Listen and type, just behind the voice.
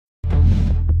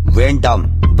வேண்டாம்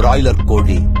பிராய்லர்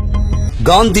கோழி.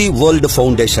 காந்தி வேர்ல்ட்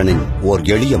ஃபவுண்டேஷனின் ஓர்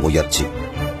எளிய முயற்சி.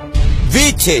 வி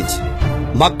சேஞ்ச்,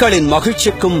 மக்களின்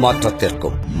மகிழ்ச்சிக்கும்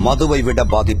மாற்றத்திற்கும். மதுவை விட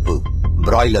பாதிப்பு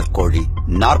பிராய்லர் கோழி.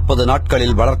 40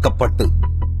 நாட்களில் வளர்க்கப்பட்டு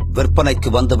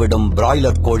விற்பனைக்கு வந்துவிடும்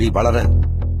பிராய்லர் கோழி வளர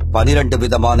 12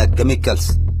 விதமான கெமிக்கல்ஸ்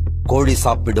கோழி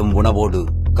சாப்பிடும் உணவோடு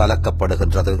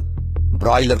கலக்கப்படுகின்றது.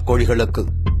 பிராய்லர் கோழிகளுக்கு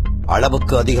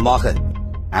அளவுக்கு அதிகமாக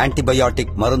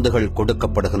ஆன்டிபயாட்டிக் மருந்துகள்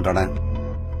கொடுக்கப்படுகின்றன.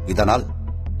 இதனால்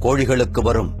கோழிகளுக்கு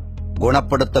வரும்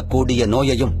குணப்படுத்தக்கூடிய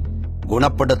நோயையும்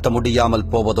குணப்படுத்த முடியாமல்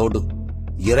போவதோடு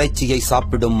இறைச்சியை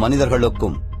சாப்பிடும்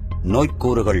மனிதர்களுக்கும்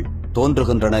நோய்க்கூறுகள்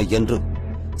தோன்றுகின்றன என்று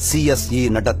CSE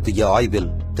நடத்திய ஆய்வில்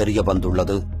தெரிய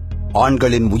வந்துள்ளது.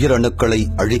 ஆண்களின் உயிரணுக்களை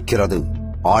அழிக்கிறது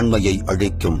ஆண்மையை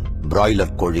அழிக்கும்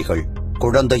பிராய்லர் கோழிகள்.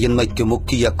 குழந்தையின்மைக்கு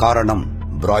முக்கிய காரணம்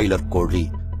பிராய்லர் கோழி.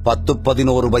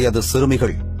 10-11 வயது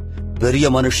சிறுமிகள் பெரிய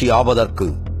மனுஷி ஆவதற்கு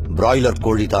பிராய்லர்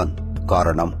கோழிதான்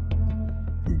காரணம்.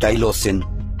 டைலோசின்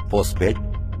phosphate,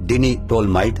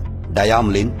 டினிடோல்மைட்,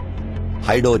 டயாம்லின்,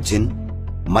 ஹைடோஜின்,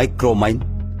 மைக்ரோமைன்,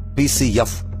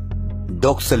 PCF,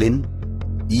 டோக்சலின்,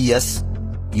 ES,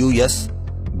 US,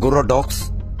 குரோடாக்ஸ்,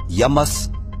 MS,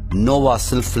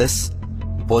 நோவாசில்ஃப்ளெஸ்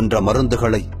போன்ற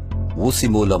மருந்துகளை ஊசி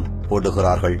மூலம்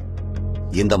போடுகிறார்கள்.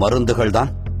 இந்த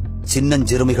மருந்துகள்தான்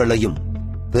சின்னஞ்சிறுமிகளையும்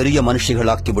பெரிய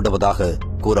மனுஷிகளாக்கி விடுவதாக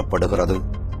கூறப்படுகிறது.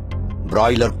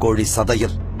 பிராய்லர் கோழி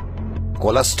சதையில்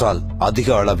கொலஸ்ட்ரால் அதிக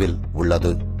அளவில்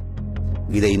உள்ளது.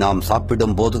 இதை நாம்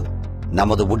சாப்பிடும் போது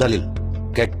நமது உடலில்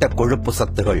கெட்ட கொழுப்பு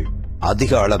சத்துகள்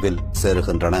அதிக அளவில்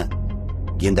சேருகின்றன.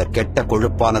 இந்த கெட்ட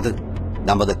கொழுப்பானது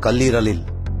நமது கல்லீரலில்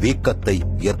வீக்கத்தை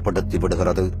ஏற்படுத்தி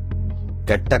விடுகிறது.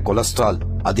 கெட்ட கொலஸ்ட்ரால்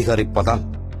அதிகரிப்பதால்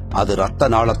அது இரத்த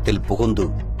நாளத்தில் புகுந்து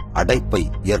அடைப்பை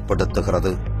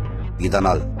ஏற்படுத்துகிறது.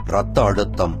 இதனால் இரத்த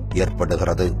அழுத்தம்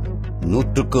ஏற்படுகிறது.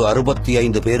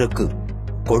 165 பேருக்கு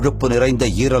கொழுப்பு நிறைந்த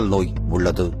ஈரல் நோய்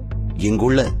உள்ளது.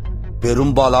 இங்குள்ள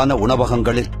பெரும்பாலான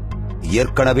உணவகங்களில்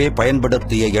ஏற்கனவே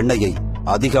பயன்படுத்திய எண்ணெயை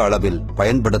அதிக அளவில்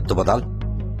பயன்படுத்துவதால்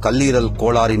கல்லீரல்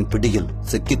கோளாறின் பிடியில்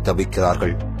சிக்கித்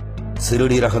தவிக்கிறார்கள்.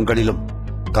 சிறுநீரகங்களிலும்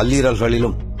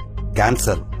கல்லீரல்களிலும்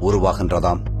கேன்சர்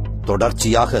உருவாகின்றதாம்.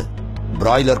 தொடர்ச்சியாக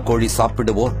பிராய்லர் கோழி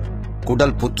சாப்பிடுவோர்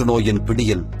குடல் புற்றுநோயின்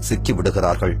பிடியில்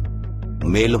சிக்கிவிடுகிறார்கள்.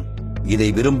 மேலும் இதை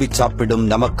விரும்பி சாப்பிடும்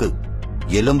நமக்கு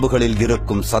எலும்புகளில்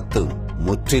இருக்கும் சத்து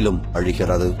முற்றிலும்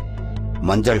அழிகிறது.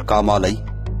 மஞ்சள் காமாலை,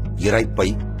 இரைப்பை,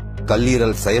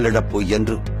 கல்லீரல் செயலிழப்பு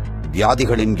என்று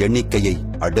வியாதிகளின் எண்ணிக்கையை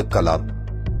அடுக்கலாம்.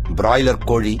 பிராய்லர்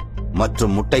கோழி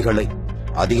மற்றும் முட்டைகளை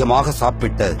அதிகமாக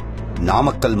சாப்பிட்ட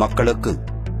நாமக்கல் மக்களுக்கு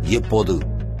இப்போது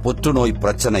புற்றுநோய்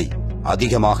பிரச்சனை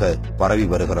அதிகமாக பரவி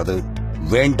வருகிறது.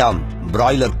 வேண்டாம்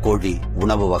பிராய்லர் கோழி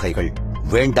உணவு வகைகள்.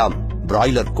 வேண்டாம்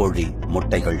பிராய்லர் கோழி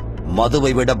முட்டைகள்.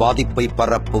 மதுவை விட பாதிப்பை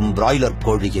பரப்பும் பிராய்லர்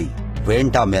கோழியை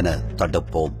வேண்டாம் என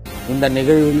தடுப்போம். இந்த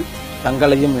நிகழ்வில்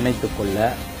தங்களையும் இணைத்துக் கொள்ள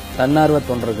தன்னார்வ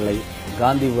தொண்டர்களை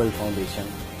காந்தி வேர்ல்ட் ஃபவுண்டேஷன்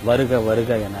வருக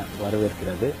வருக என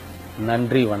வரவேற்கிறது.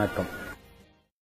 நன்றி, வணக்கம்.